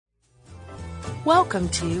Welcome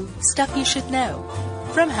to Stuff You Should Know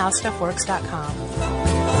from HowStuffWorks.com.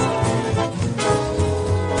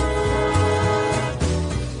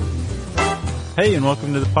 Hey, and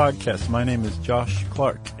welcome to the podcast. My name is Josh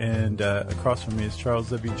Clark, and across from me is Charles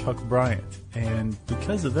W. Chuck Bryant. And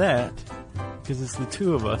because of that, because it's the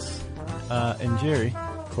two of us, and Jerry,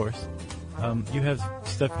 of course, you have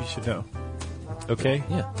stuff you should know. Okay?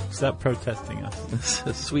 Yeah. Stop protesting us. It's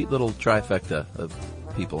a sweet little trifecta of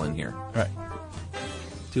people in here. Right.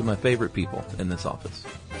 Two of my favorite people in this office.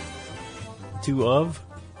 Two of?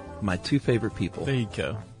 My two favorite people There you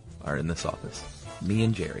go. are in this office. Me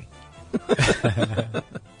and Jerry.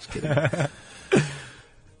 Just kidding.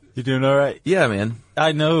 You doing all right? Yeah, man.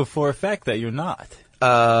 I know for a fact that you're not.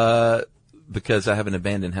 Because I have an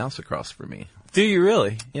abandoned house across from me. Do you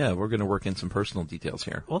really? Yeah, we're going to work in some personal details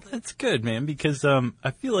here. Well, that's good, man, because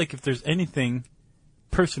I feel like if there's anything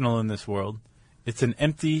personal in this world, it's an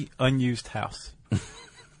empty, unused house.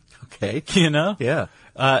 Okay. You know? Yeah.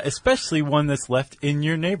 Especially one that's left in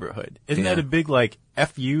your neighborhood. Isn't that a big,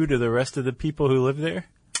 F you to the rest of the people who live there?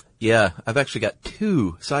 Yeah, I've actually got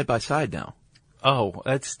two side by side now. Oh,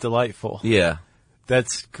 that's delightful. Yeah.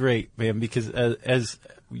 That's great, man, because as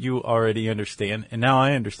you already understand, and now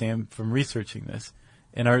I understand from researching this,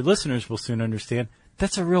 and our listeners will soon understand,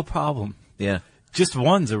 that's a real problem. Yeah. Just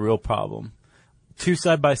one's a real problem. Two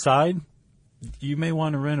side by side, you may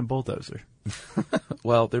want to rent a bulldozer.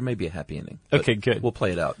 Well, there may be a happy ending. Okay, good. We'll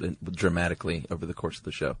play it out dramatically over the course of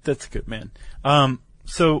the show. That's good, man.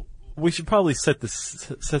 So we should probably set the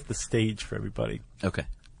stage for everybody. Okay.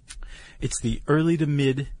 It's the early to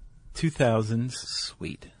mid 2000s.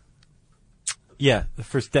 Sweet. Yeah, the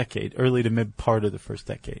first decade, early to mid part of the first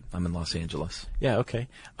decade. I'm in Los Angeles. Yeah, okay.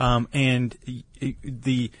 And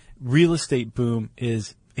the real estate boom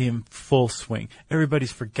is in full swing.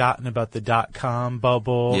 Everybody's forgotten about the dot-com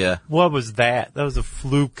bubble. Yeah. What was that? That was a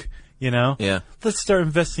fluke, you know? Yeah. Let's start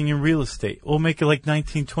investing in real estate. We'll make it like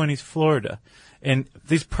 1920s Florida. And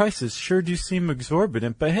these prices sure do seem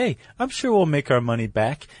exorbitant, but hey, I'm sure we'll make our money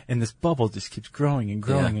back. And this bubble just keeps growing and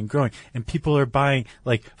growing and growing. And people are buying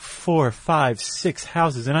like 4, 5, 6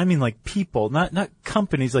 houses. And I mean like people, not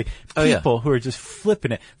companies, like people who are just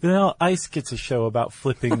flipping it. Vanilla Ice gets a show about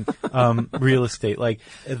flipping real estate. Like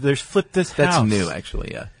there's Flip This House. That's new,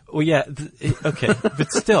 actually, yeah. Well, yeah, okay.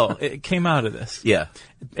 But still, it came out of this. Yeah.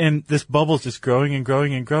 And this bubble's just growing and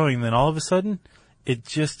growing and growing. And then all of a sudden, it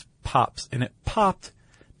just pops. And it popped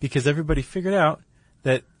because everybody figured out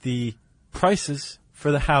that the prices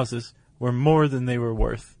for the houses were more than they were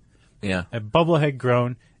worth. Yeah. A bubble had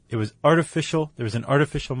grown. It was artificial. There was an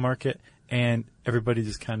artificial market, and everybody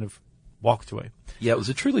just kind of walked away. Yeah, it was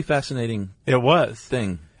a truly fascinating It was.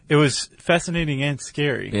 thing. It was fascinating and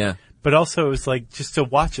scary. Yeah. But also it was like just to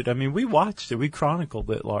watch it. I mean, we watched it. We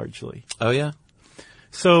chronicled it largely. Oh, yeah?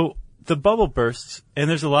 So the bubble bursts, and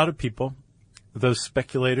there's a lot of people, those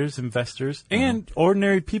speculators, investors, and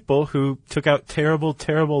ordinary people who took out terrible,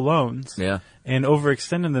 terrible loans and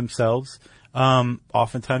overextended themselves,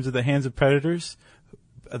 oftentimes at the hands of predators.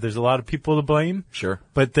 There's a lot of people to blame. Sure.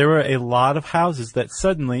 But there were a lot of houses that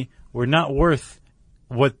suddenly were not worth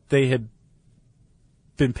what they had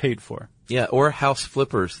been paid for. Yeah, or house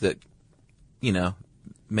flippers that,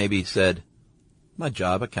 maybe said, my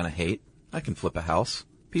job I kind of hate. I can flip a house.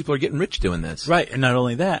 People are getting rich doing this. Right, and not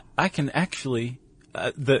only that, I can actually,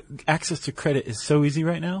 the access to credit is so easy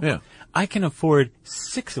right now. Yeah. I can afford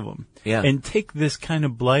 6 of them. Yeah. And take this kind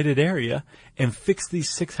of blighted area and fix these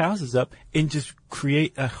 6 houses up and just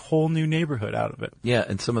create a whole new neighborhood out of it. Yeah,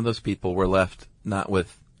 and some of those people were left not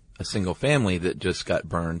with a single family that just got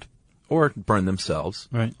burned or burned themselves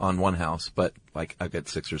on one house, but like I've got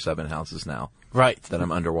 6 or 7 houses now. Right. That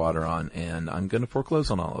I'm underwater on, and I'm going to foreclose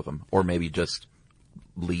on all of them, or maybe just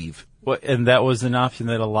leave. Well, and that was an option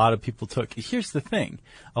that a lot of people took. Here's the thing.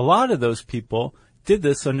 A lot of those people did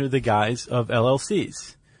this under the guise of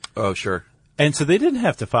LLCs. Oh, sure. And so they didn't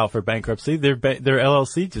have to file for bankruptcy. Their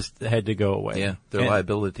LLC just had to go away. Yeah, their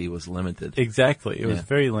liability was limited. Exactly. It was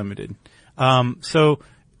very limited. So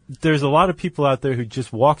there's a lot of people out there who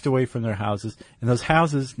just walked away from their houses. And those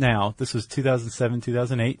houses now, this was 2007,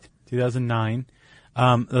 2008, 2009,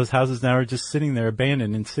 those houses now are just sitting there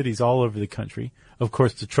abandoned in cities all over the country. Of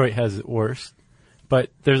course, Detroit has it worse.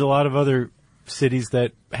 But there's a lot of other cities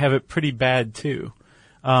that have it pretty bad, too.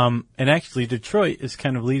 And actually, Detroit is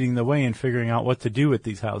kind of leading the way in figuring out what to do with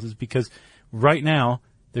these houses because right now,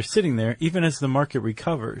 they're sitting there, even as the market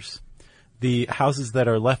recovers. The houses that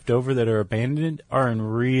are left over that are abandoned are in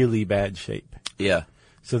really bad shape. Yeah.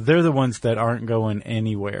 So they're the ones that aren't going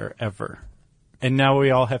anywhere ever. And now we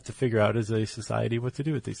all have to figure out as a society what to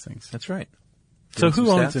do with these things. That's right. So Doing who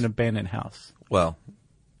some owns stats? an abandoned house? Well,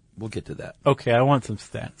 we'll get to that. Okay, I want some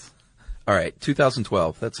stats. All right,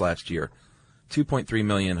 2012, that's last year. 2.3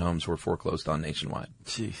 million homes were foreclosed on nationwide.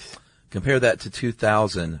 Jeez. Compare that to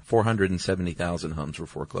 2000, 470,000 homes were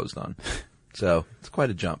foreclosed on. So it's quite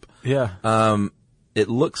a jump. Yeah. It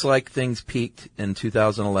looks like things peaked in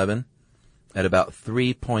 2011 at about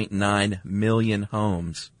 3.9 million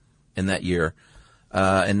homes in that year.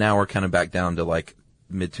 And now we're kind of back down to like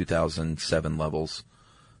mid-2007 levels.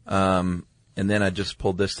 And then I just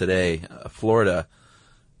pulled this today. Florida,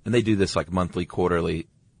 and they do this like monthly, quarterly.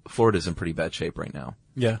 Florida's in pretty bad shape right now.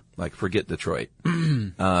 Yeah. Like, forget Detroit.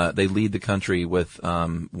 They lead the country with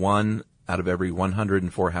 1 out of every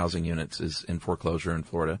 104 housing units is in foreclosure in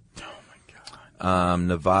Florida. Oh, my God.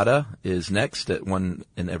 Nevada is next at 1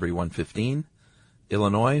 in every 115.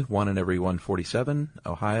 Illinois, 1 in every 147.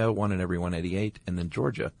 Ohio, 1 in every 188. And then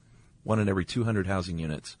Georgia, 1 in every 200 housing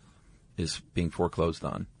units is being foreclosed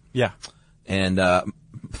on. Yeah. And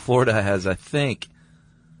Florida has, I think,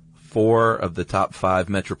 4 of the top 5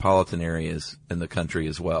 metropolitan areas in the country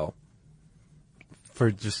as well.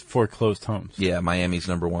 For just foreclosed homes. Yeah, Miami's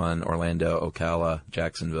number 1, Orlando, Ocala,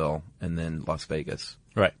 Jacksonville, and then Las Vegas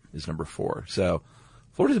Right. is number 4. So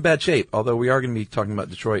Florida's in bad shape, although we are going to be talking about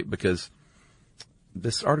Detroit because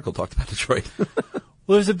this article talked about Detroit. Well,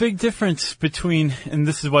 there's a big difference between, and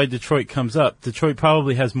this is why Detroit comes up. Detroit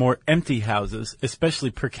probably has more empty houses,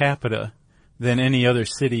 especially per capita, than any other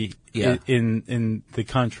city Yeah. in the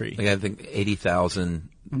country. Like I think 80,000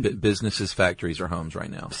 businesses, factories, or homes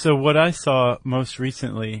right now. So what I saw most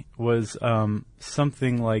recently was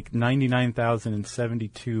something like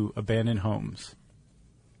 99,072 abandoned homes.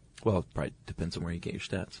 Well, it probably depends on where you get your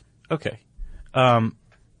stats. Okay.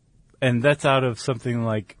 And that's out of something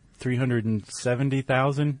like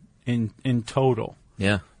 370,000 in total.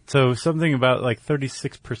 Yeah. So something about like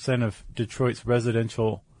 36% of Detroit's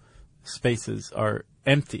residential spaces are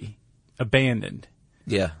empty, abandoned,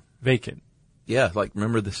 Yeah. vacant. Yeah, like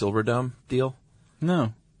remember the Silverdome deal?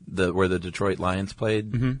 No. Where the Detroit Lions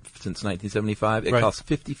played since 1975. It Right. cost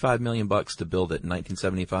 $55 million to build it in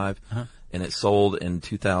 1975, and it sold in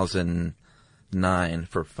 2009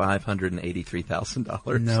 for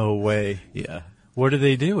 $583,000. No way. Yeah. What do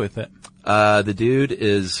they do with it? The dude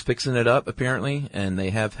is fixing it up apparently, and they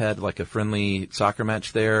have had like a friendly soccer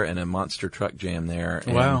match there and a monster truck jam there.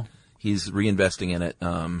 And Wow. He's reinvesting in it.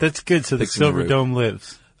 That's good. So the fixing the Silver roof. Dome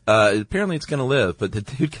lives. Apparently it's going to live, but the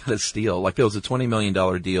dude got a steal. Like there was a $20 million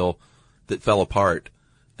deal that fell apart,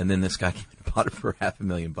 and then this guy came and bought it for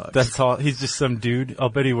 $500,000. That's all. He's just some dude. I'll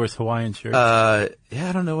bet he wears Hawaiian shirts. Yeah,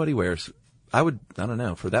 I don't know what he wears. I don't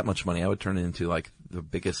know. For that much money, I would turn it into like the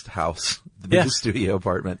biggest house, the biggest studio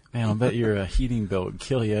apartment. Man, I'll bet your heating bill would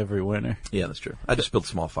kill you every winter. Yeah, that's true. I just build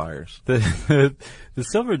small fires. The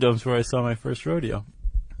Silver Dome's where I saw my first rodeo.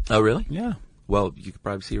 Oh, really? Yeah, Well, you could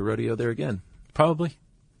probably see a rodeo there again. probably.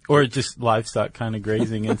 Or just livestock kind of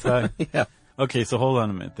grazing inside. Yeah. Okay, so hold on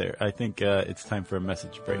a minute there. I think it's time for a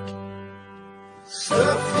message break.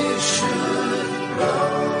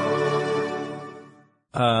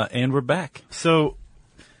 And we're back. So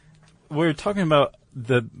we're talking about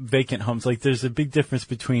the vacant homes. Like there's a big difference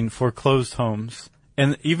between foreclosed homes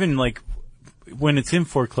and even like when it's in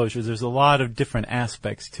foreclosure, there's a lot of different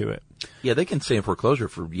aspects to it. Yeah, they can stay in foreclosure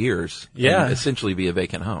for years. Yeah. And essentially be a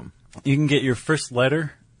vacant home. You can get your first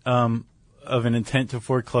letter of an intent to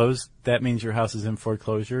foreclose. That means your house is in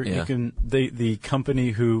foreclosure. Yeah. You can the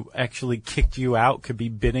company who actually kicked you out could be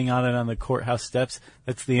bidding on it on the courthouse steps.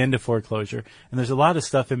 That's the end of foreclosure. And there's a lot of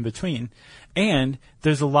stuff in between. And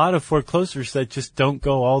there's a lot of foreclosures that just don't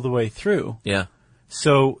go all the way through. Yeah.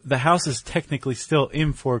 So the house is technically still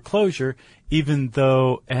in foreclosure, even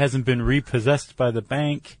though it hasn't been repossessed by the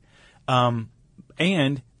bank.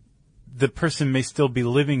 And the person may still be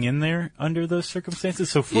living in there under those circumstances.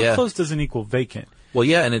 So foreclosed doesn't equal vacant. Well,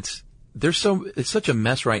 yeah, and it's such a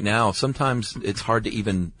mess right now. Sometimes it's hard to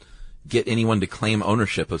even get anyone to claim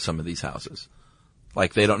ownership of some of these houses.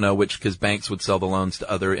 Like they don't know because banks would sell the loans to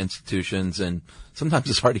other institutions, and sometimes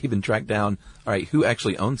it's hard to even track down, all right, who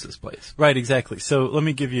actually owns this place? Right, exactly. So let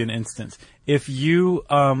me give you an instance. If you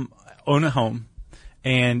own a home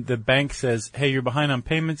and the bank says, hey, you're behind on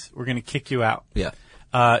payments, we're going to kick you out. Yeah.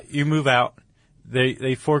 You move out,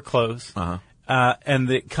 they foreclose, and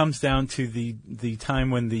it comes down to the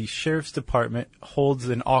time when the sheriff's department holds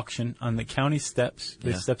an auction on the county steps,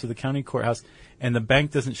 the steps of the county courthouse, and the bank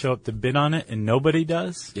doesn't show up to bid on it, and nobody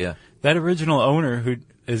does. Yeah. That original owner who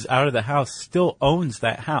is out of the house still owns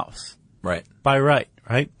that house Right. by right?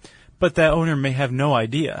 But that owner may have no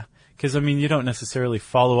idea Because, I mean, you don't necessarily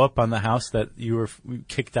follow up on the house that you were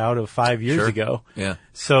kicked out of 5 years Sure. ago. Yeah.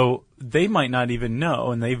 So they might not even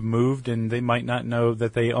know, and they've moved, and they might not know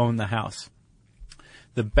that they own the house.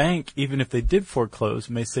 The bank, even if they did foreclose,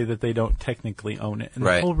 may say that they don't technically own it. And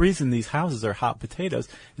Right. the whole reason these houses are hot potatoes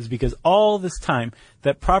is because all this time,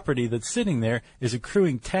 that property that's sitting there is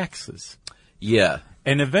accruing taxes. Yeah.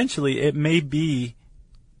 And eventually it may be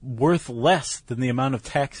worth less than the amount of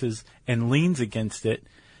taxes and liens against it,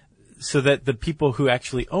 so that the people who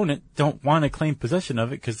actually own it don't want to claim possession of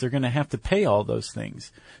it because they're going to have to pay all those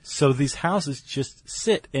things. So these houses just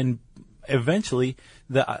sit, and eventually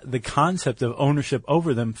the concept of ownership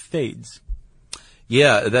over them fades.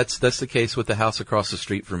 Yeah, that's the case with the house across the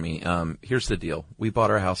street from me. Here's the deal. We bought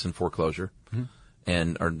our house in foreclosure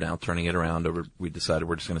and are now turning it around over. We decided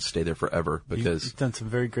we're just going to stay there forever because You've done some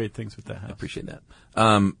very great things with that house. I appreciate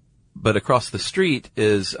that. But across the street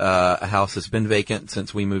is a house that's been vacant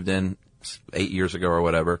since we moved in 8 years ago or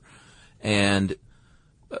whatever. And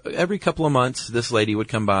every couple of months, this lady would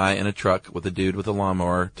come by in a truck with a dude with a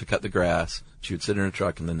lawnmower to cut the grass. She would sit in her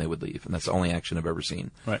truck and then they would leave. And that's the only action I've ever seen.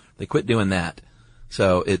 Right. They quit doing that.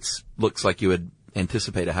 So looks like you would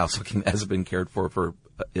anticipate a house looking hasn't been cared for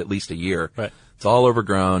at least a year. Right. It's all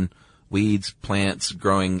overgrown, weeds, plants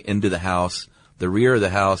growing into the house. The rear of the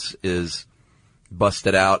house is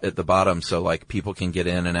busted out at the bottom so like people can get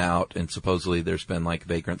in and out, and supposedly there's been like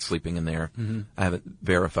vagrants sleeping in there. Mm-hmm. I haven't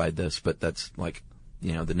verified this, but that's like,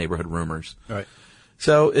 the neighborhood rumors. Right.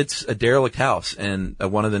 So it's a derelict house, and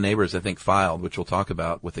one of the neighbors I think filed, which we'll talk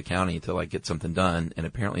about, with the county to like get something done, and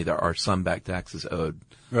apparently there are some back taxes owed.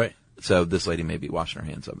 Right. So this lady may be washing her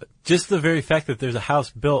hands of it. Just the very fact that there's a house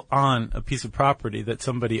built on a piece of property that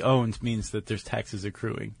somebody owns means that there's taxes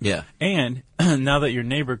accruing. Yeah. And now that your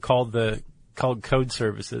neighbor called code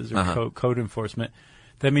services or code enforcement,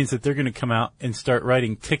 that means that they're going to come out and start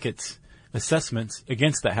writing tickets, assessments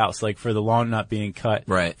against the house, like for the lawn not being cut,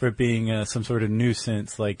 Right. for it being some sort of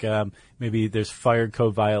nuisance, like maybe there's fire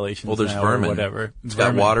code violations. Well, there's now vermin. or whatever. It's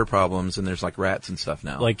Vermin. got water problems, and there's like rats and stuff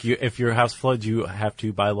now. Like if your house floods, you have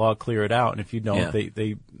to by law clear it out, and if you don't, Yeah.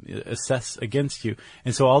 they assess against you.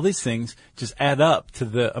 And so all these things just add up to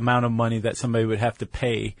the amount of money that somebody would have to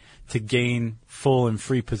pay to gain full and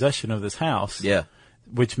free possession of this house. Yeah.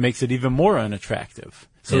 Which makes it even more unattractive.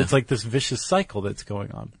 So Yeah. it's like this vicious cycle that's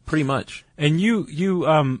going on. Pretty much. And you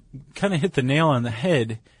kind of hit the nail on the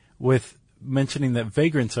head with mentioning that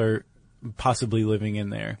vagrants are possibly living in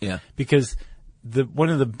there. Yeah. Because one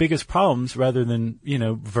of the biggest problems, rather than,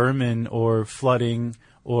 vermin or flooding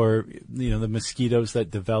or, the mosquitoes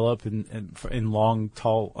that develop in long,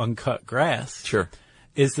 tall, uncut grass. Sure.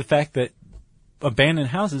 Is the fact that abandoned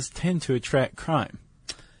houses tend to attract crime.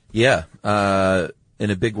 Yeah.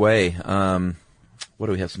 In a big way. What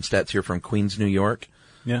do we have? Some stats here from Queens, New York.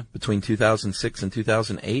 Yeah. Between 2006 and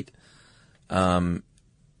 2008.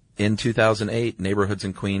 In 2008, neighborhoods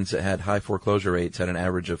in Queens that had high foreclosure rates had an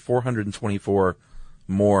average of 424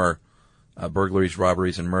 more burglaries,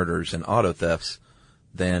 robberies, and murders and auto thefts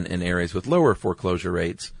than in areas with lower foreclosure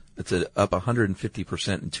rates. It's up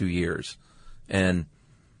 150% in 2 years. And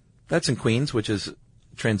that's in Queens, which is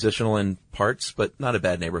transitional in parts, but not a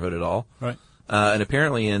bad neighborhood at all. Right. And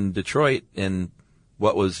apparently in Detroit, in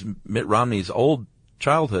what was Mitt Romney's old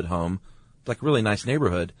childhood home, like a really nice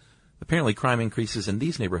neighborhood, apparently crime increases in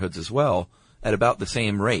these neighborhoods as well at about the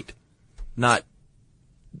same rate. Not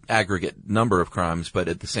aggregate number of crimes, but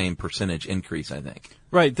at the same percentage increase, I think.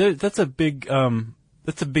 Right. That's a big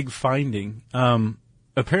finding.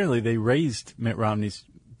 Apparently they raised Mitt Romney's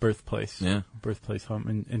birthplace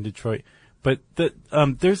home in Detroit. But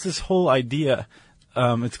there's this whole idea,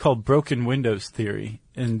 it's called broken windows theory.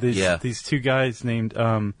 And these two guys named,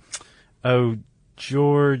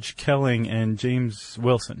 George Kelling and James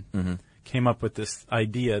Wilson came up with this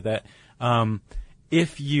idea that,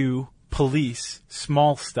 if you police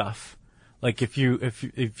small stuff, like if you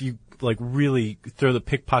like really throw the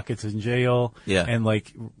pickpockets in jail and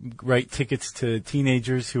like write tickets to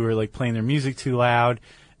teenagers who are like playing their music too loud,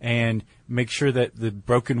 and make sure that the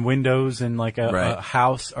broken windows in like a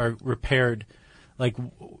house are repaired, like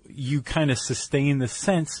you kind of sustain the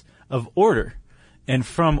sense of order. And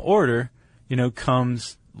from order,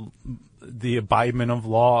 comes the abidement of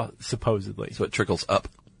law, supposedly. So it trickles up.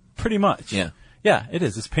 Pretty much. Yeah. Yeah, it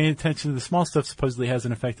is. It's paying attention to the small stuff supposedly has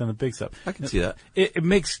an effect on the big stuff. I can see that. It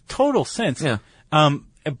makes total sense. Yeah.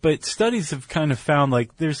 But studies have kind of found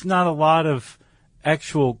like there's not a lot of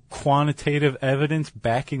actual quantitative evidence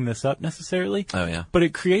backing this up necessarily. Oh, yeah. But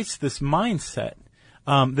it creates this mindset.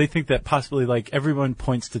 They think that possibly like everyone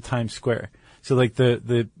points to Times Square. So like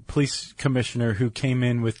the police commissioner who came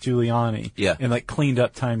in with Giuliani Yeah. and like cleaned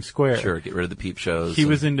up Times Square. Sure, get rid of the peep shows. He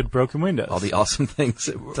and was into broken windows. all the awesome things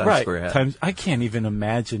that Times right. Square had. I can't even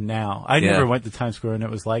imagine now. I Yeah. never went to Times Square and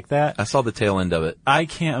it was like that. I saw the tail end of it. I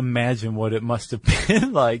can't imagine what it must have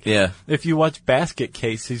been like. Yeah. If you watch Basket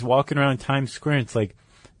Case, he's walking around Times Square and it's like,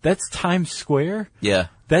 that's Times Square? Yeah,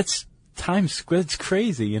 That's Times Square. It's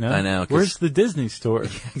crazy, you know? I know, 'cause- Where's the Disney store?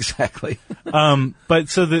 exactly. But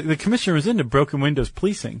so the commissioner was into broken windows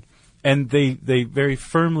policing, and they very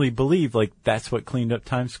firmly believe like that's what cleaned up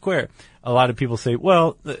Times Square. A lot of people say,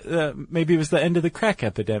 well, maybe it was the end of the crack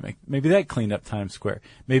epidemic. Maybe that cleaned up Times Square.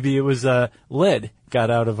 Maybe it was lead got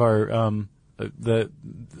out of our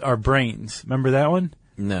brains. Remember that one?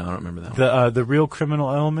 No, I don't remember that one. The real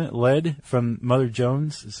criminal element, lead, from Mother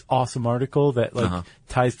Jones, this awesome article that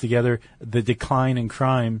ties together the decline in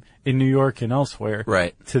crime in New York and elsewhere,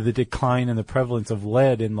 Right. to the decline in the prevalence of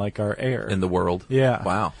lead in like our air. In the world. Yeah.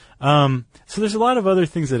 Wow. So there's a lot of other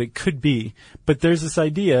things that it could be, but there's this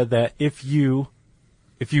idea that if you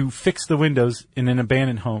fix the windows in an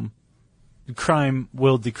abandoned home, crime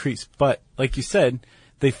will decrease. But like you said,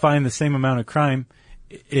 they find the same amount of crime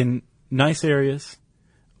in nice areas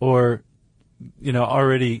or,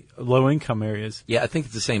 already low income areas. Yeah, I think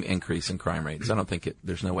it's the same increase in crime rates. I don't think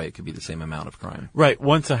there's no way it could be the same amount of crime. Right.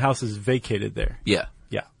 Once a house is vacated there. Yeah.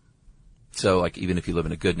 Yeah. So, like, even if you live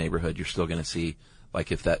in a good neighborhood, you're still going to see,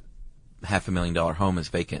 like, if that $500,000 home is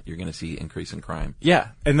vacant, you're going to see increase in crime. Yeah.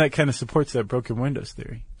 And that kind of supports that broken windows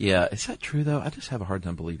theory. Yeah. Is that true, though? I just have a hard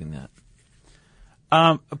time believing that.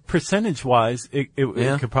 Percentage wise, it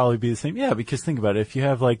Yeah. could probably be the same. Yeah. Because think about it. If you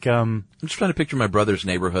have like, I'm just trying to picture my brother's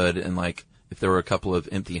neighborhood, and, like, if there were a couple of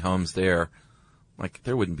empty homes there, like,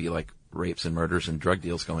 there wouldn't be, like, rapes and murders and drug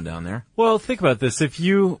deals going down there. well, think about this. If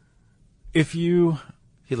you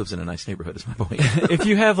He lives in a nice neighborhood, is my point. if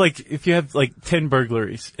you have like 10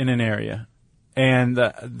 burglaries in an area, and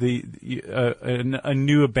a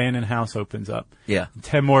new abandoned house opens up, Yeah.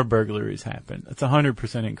 10 more burglaries happen. That's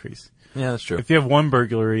 100% increase. Yeah, that's true. If you have one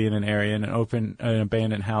burglary in an area and an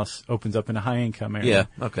abandoned house opens up in a high income area,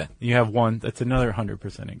 Yeah, okay. you have one. That's another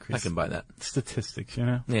 100% increase. I can buy that. Statistics,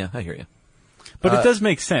 Yeah, I hear you. but it does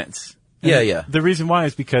make sense. Yeah, And yeah. The reason why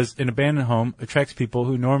is because an abandoned home attracts people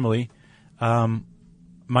who normally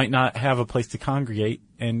might not have a place to congregate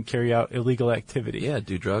and carry out illegal activity. Yeah,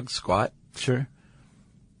 do drugs, squat. Sure.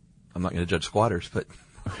 I'm not going to judge squatters, but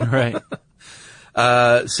Right.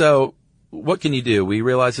 so what can you do? We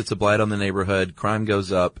realize it's a blight on the neighborhood. Crime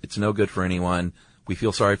goes up. It's no good for anyone. We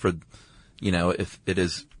feel sorry for, if it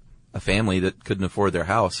is a family that couldn't afford their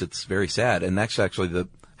house, it's very sad. And that's actually the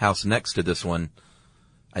house next to this one.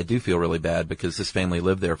 I do feel really bad because this family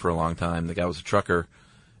lived there for a long time. The guy was a trucker,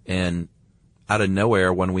 and out of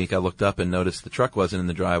nowhere, one week I looked up and noticed the truck wasn't in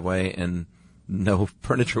the driveway and no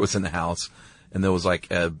furniture was in the house. And there was like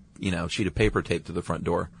a, sheet of paper taped to the front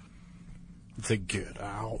door. It's a get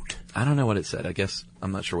out. I don't know what it said. I guess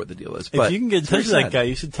I'm not sure what the deal is. But If you can get in it's very touch with that sad. guy,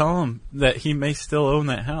 you should tell him that he may still own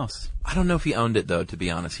that house. I don't know if he owned it though, to be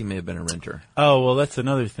honest. He may have been a renter. Oh, well, that's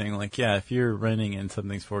another thing. Like, yeah, if you're renting and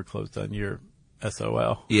something's foreclosed on, you're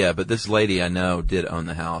SOL. Yeah, but this lady I know did own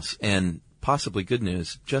the house. And possibly good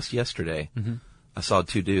news, just yesterday, I saw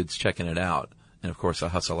two dudes checking it out. And of course I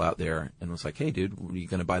hustle out there and was like, hey dude, are you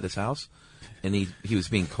going to buy this house? And he was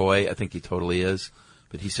being coy. I think he totally is.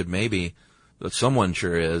 But he said, maybe. But someone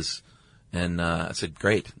sure is. And I said,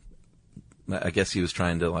 great. I guess he was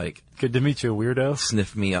trying to like Good to meet you, weirdo.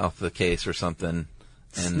 sniff me off the case or something.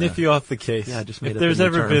 And, Sniff you off the case. yeah, I just made if up there's a new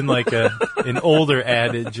ever term. been like an older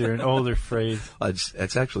adage or an older phrase,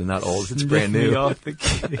 It's actually not old. It's sniff brand me new. off the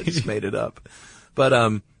I case. just made it up.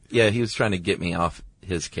 But yeah, he was trying to get me off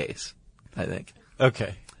his case, I think.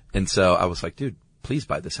 Okay. And so I was like, dude, please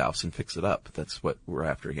buy this house and fix it up. That's what we're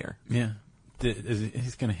after here. Yeah.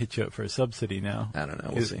 He's going to hit you up for a subsidy now. I don't know.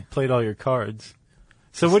 We'll He's see. played all your cards.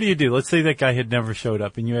 So what do you do? Let's say that guy had never showed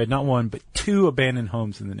up and you had not one, but two abandoned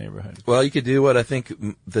homes in the neighborhood. Well, you could do what I think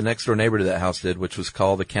the next door neighbor to that house did, which was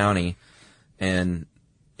call the county. And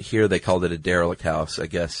here they called it a derelict house. I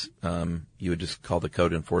guess you would just call the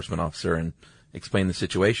code enforcement officer and explain the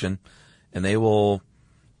situation. And they will,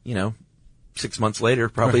 6 months later,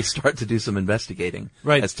 probably start to do some investigating.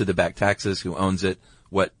 Right. As to the back taxes, who owns it,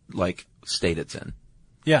 what, state it's in.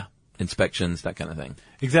 Yeah. Inspections, that kind of thing.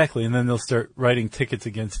 Exactly. And then they'll start writing tickets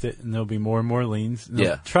against it and there'll be more and more liens. And they'll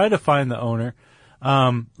Yeah. try to find the owner.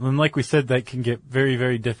 And like we said, that can get very,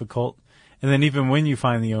 very difficult. And then even when you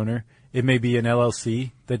find the owner, it may be an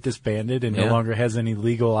LLC that disbanded and no Yeah. longer has any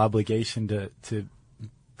legal obligation to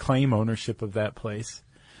claim ownership of that place.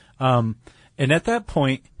 And at that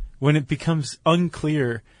point, when it becomes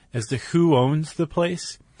unclear as to who owns the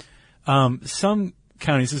place. Some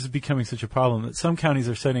counties, this is becoming such a problem, that some counties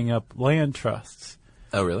are setting up land trusts.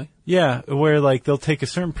 Oh, really? Yeah, where like they'll take a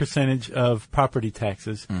certain percentage of property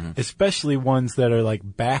taxes, especially ones that are like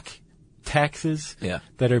back taxes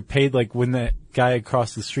that are paid, like when that guy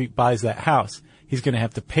across the street buys that house, he's going to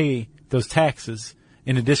have to pay those taxes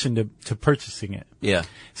in addition to purchasing it. Yeah.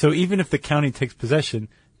 So even if the county takes possession,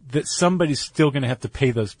 that somebody's still going to have to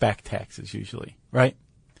pay those back taxes usually, right?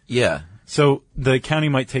 Yeah. So the county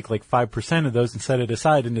might take like 5% of those and set it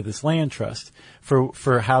aside into this land trust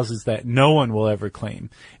for houses that no one will ever claim.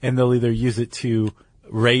 And they'll either use it to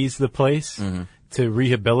raise the place, to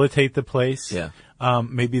rehabilitate the place. Yeah.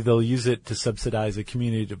 Maybe they'll use it to subsidize a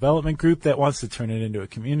community development group that wants to turn it into a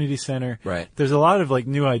community center. Right. There's a lot of like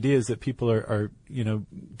new ideas that people are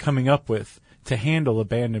coming up with to handle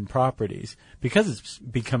abandoned properties because it's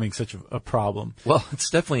becoming such a problem. Well, it's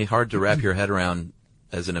definitely hard to wrap your head around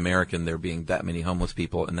as an American, there being that many homeless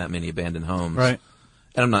people and that many abandoned homes. Right.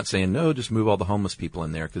 And I'm not saying, no, just move all the homeless people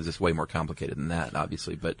in there because it's way more complicated than that,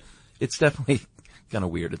 obviously. But it's definitely kind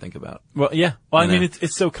of weird to think about. Well, yeah. Well, I You know? mean,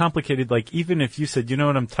 it's so complicated. Like, even if you said, you know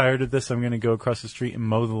what, I'm tired of this, I'm going to go across the street and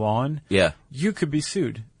mow the lawn. Yeah. You could be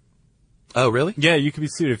sued. Oh, really? Yeah, you could be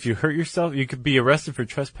sued. If you hurt yourself, you could be arrested for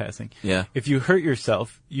trespassing. Yeah. If you hurt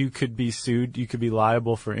yourself, you could be sued. You could be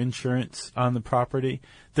liable for insurance on the property.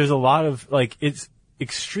 There's a lot of, like, it's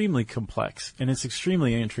extremely complex and it's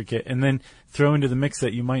extremely intricate. And then throw into the mix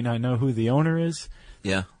that you might not know who the owner is.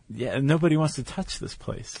 Yeah. Yeah, nobody wants to touch this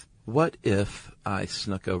place. What if I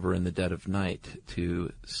snuck over in the dead of night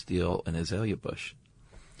to steal an azalea bush?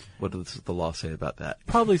 What does the law say about that?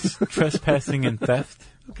 Probably trespassing and theft,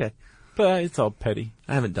 Okay. but it's all petty.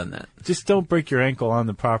 I haven't done that. Just don't break your ankle on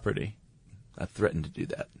the property. I've threatened to do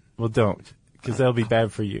that. Well, don't, because that'll be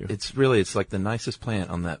bad for you. It's like the nicest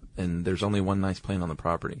plant on that, and there's only one nice plant on the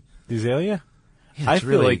property. The azalea? Yeah, I it's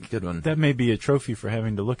feel really like a good one. that may be a trophy for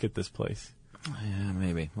having to look at this place. Yeah,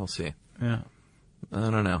 maybe. We'll see. Yeah.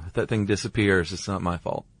 I don't know. If that thing disappears, it's not my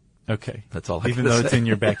fault. Okay. That's all I Even gotta though it's say. in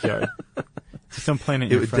your backyard. Just don't plant it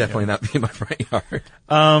in It your would front definitely yard. not be in my front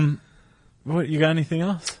yard. What, you got anything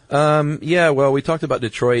else? Yeah, well, we talked about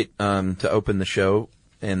Detroit to open the show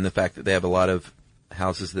and the fact that they have a lot of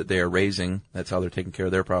houses that they are raising. That's how they're taking care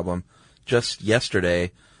of their problem. Just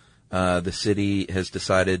yesterday, the city has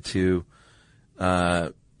decided to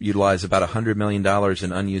utilize about $100 million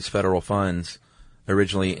in unused federal funds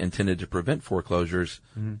originally intended to prevent foreclosures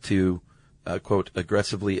to, quote,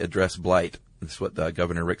 aggressively address blight. That's what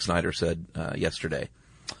Governor Rick Snyder said yesterday.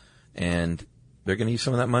 And they're going to use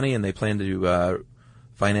some of that money, and they plan to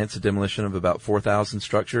finance the demolition of about 4,000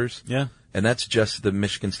 structures. Yeah. And that's just the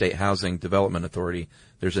Michigan State Housing Development Authority.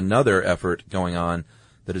 There's another effort going on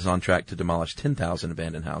that is on track to demolish 10,000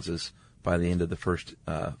 abandoned houses by the end of the first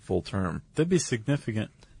full term. That'd be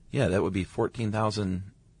significant. Yeah, that would be 14,000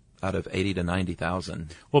 out of 80 to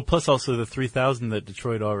 90,000. Well, plus also the 3,000 that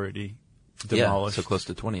Detroit already demolished. Yeah, so close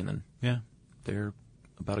to 20 then. Yeah. They're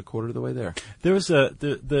about a quarter of the way there. There was I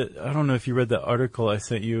don't know if you read the article I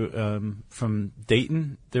sent you from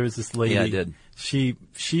Dayton. There was this lady. Yeah, I did. She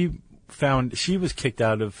was kicked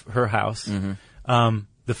out of her house.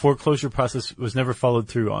 The foreclosure process was never followed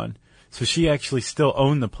through on. So she actually still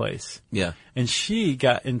owned the place. Yeah. And she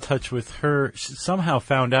got in touch with her, she somehow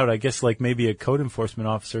found out, I guess like maybe a code enforcement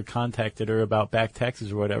officer contacted her about back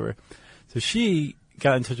taxes or whatever. So she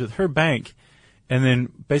got in touch with her bank and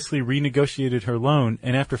then basically renegotiated her loan,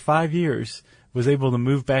 and after 5 years was able to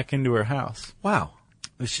move back into her house. Wow.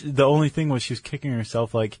 The only thing was she was kicking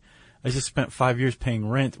herself like, I just spent 5 years paying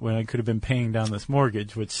rent when I could have been paying down this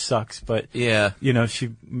mortgage, which sucks. But, Yeah. you know,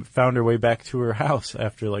 she found her way back to her house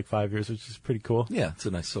after like 5 years, which is pretty cool. Yeah, it's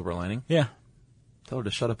a nice silver lining. Yeah. Tell her to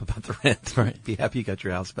shut up about the rent. Right. Be happy you got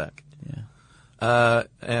your house back. Yeah.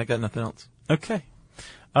 And I got nothing else. Okay.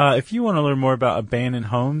 If you want to learn more about abandoned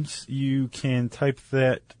homes, you can type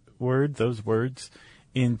those words,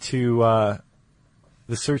 into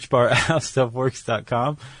the search bar at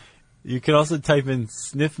howstuffworks.com. You can also type in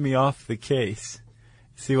 "sniff me off the case,"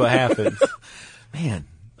 see what happens. Man,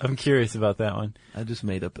 I'm curious about that one. I just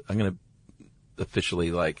made up. I'm going to officially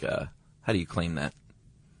how do you claim that?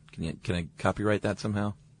 Can I copyright that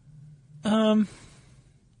somehow?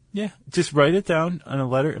 Yeah, just write it down on a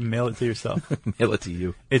letter and mail it to yourself. Mail it to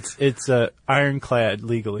you. It's ironclad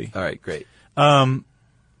legally. All right, great.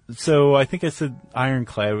 So I think I said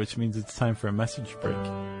ironclad, which means it's time for a message break.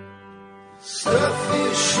 Stuff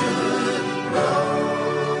you should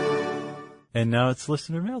know. And now it's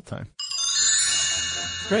listener mail time.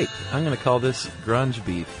 Great. I'm going to call this grunge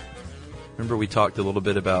beef. Remember we talked a little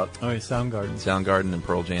bit about Oh, yeah, Soundgarden. Soundgarden and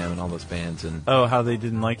Pearl Jam and all those bands, and Oh, how they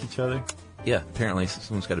didn't like each other? yeah, apparently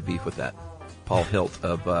someone's got a beef with that. Paul Hilt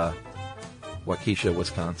of Waukesha,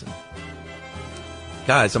 Wisconsin.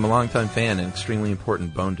 Guys, I'm a longtime fan and extremely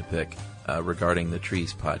important bone to pick regarding the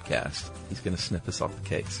Trees podcast. He's going to sniff us off the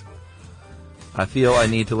case. I feel I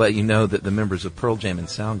need to let you know that the members of Pearl Jam and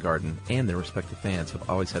Soundgarden and their respective fans have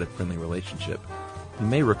always had a friendly relationship. You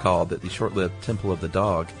may recall that the short-lived Temple of the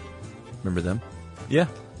Dog, remember them? Yeah.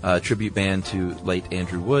 A tribute band to late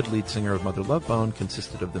Andrew Wood, lead singer of Mother Love Bone,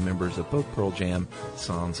 consisted of the members of both Pearl Jam,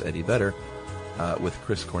 sans Eddie Vedder, with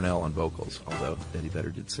Chris Cornell on vocals, although Eddie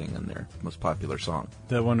Vedder did sing in their most popular song.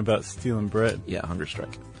 That one about stealing bread. Yeah, Hunger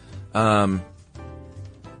Strike.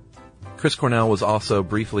 Chris Cornell was also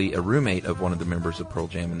briefly a roommate of one of the members of Pearl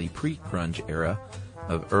Jam in the pre-grunge era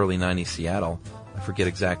of early 90s Seattle. I forget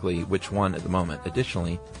exactly which one at the moment.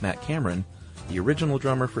 Additionally, Matt Cameron, the original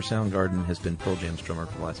drummer for Soundgarden, has been Pearl Jam's drummer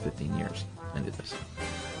for the last 15 years. I did this.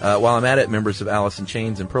 While I'm at it, members of Alice in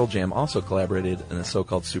Chains and Pearl Jam also collaborated in a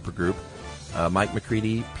so-called supergroup. Mike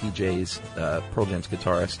McCready, PJ's Pearl Jam's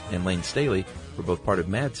guitarist, and Lane Staley were both part of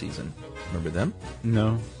Mad Season. Remember them?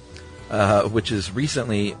 No. Which has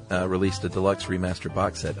recently released a deluxe remastered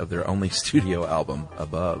box set of their only studio album,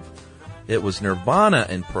 Above. It was Nirvana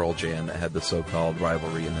and Pearl Jam that had the so-called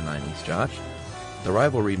rivalry in the 90s, Josh. The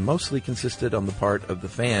rivalry mostly consisted on the part of the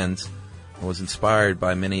fans and was inspired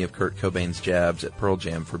by many of Kurt Cobain's jabs at Pearl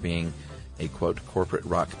Jam for being a, quote, corporate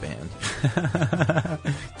rock band.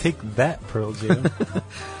 Take that, Pearl Jam.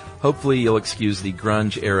 Hopefully you'll excuse the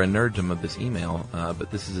grunge-era nerddom of this email,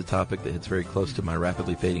 but this is a topic that hits very close to my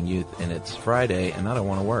rapidly fading youth, and it's Friday, and I don't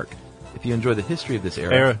want to work. If you enjoy the history of this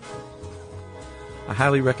era, I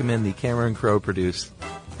highly recommend the Cameron Crowe produced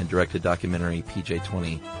and directed documentary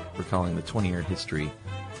PJ20, recalling the 20-year history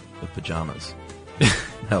of pajamas.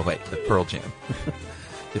 No, wait, of Pearl Jam.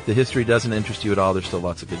 If the history doesn't interest you at all, there's still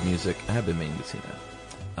lots of good music. I have been meaning to see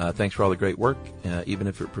that. Thanks for all the great work, even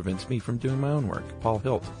if it prevents me from doing my own work. Paul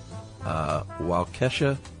Hilt,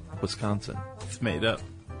 Waukesha, Wisconsin. It's made up.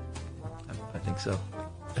 I think so.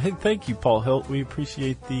 Hey, thank you, Paul Hilt. We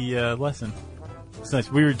appreciate the lesson. It's nice.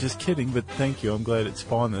 We were just kidding, but thank you. I'm glad it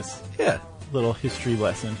spawned this Yeah, little history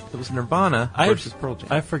lesson. it was Nirvana versus Pearl Jam.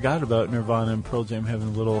 I forgot about Nirvana and Pearl Jam having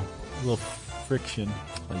a little friction.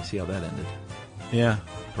 Well, you see how that ended. Yeah.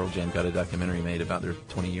 Pearl Jam got a documentary made about their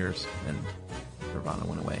 20 years, and Nirvana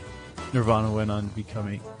went away. Nirvana went on to become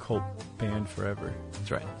a cult band forever.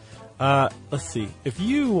 That's right. Let's see. If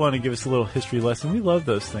you want to give us a little history lesson, we love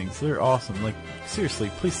those things. They're awesome. Like,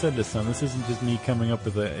 seriously, please send us some. This isn't just me coming up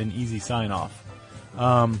with an easy sign-off.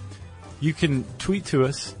 You can tweet to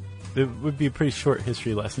us. It would be a pretty short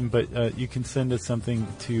history lesson, but you can send us something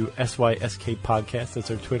to SYSK Podcast. That's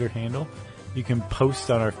our Twitter handle. You can post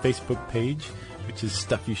on our Facebook page, which is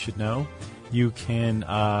Stuff You Should Know. You can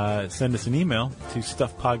send us an email to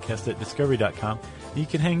stuffpodcast@discovery.com. You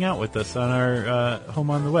can hang out with us on our home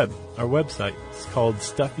on the web, our website. It's called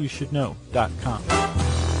stuffyoushouldknow.com.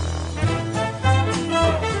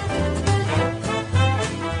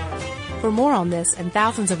 For more on this and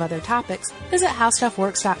thousands of other topics, visit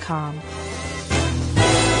howstuffworks.com.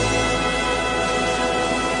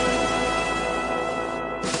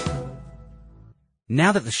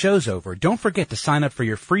 Now that the show's over, don't forget to sign up for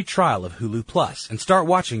your free trial of Hulu Plus and start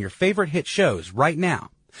watching your favorite hit shows right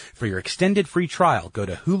now. For your extended free trial, go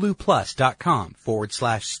to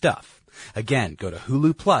huluplus.com/stuff. Again, go to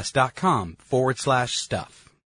huluplus.com/stuff.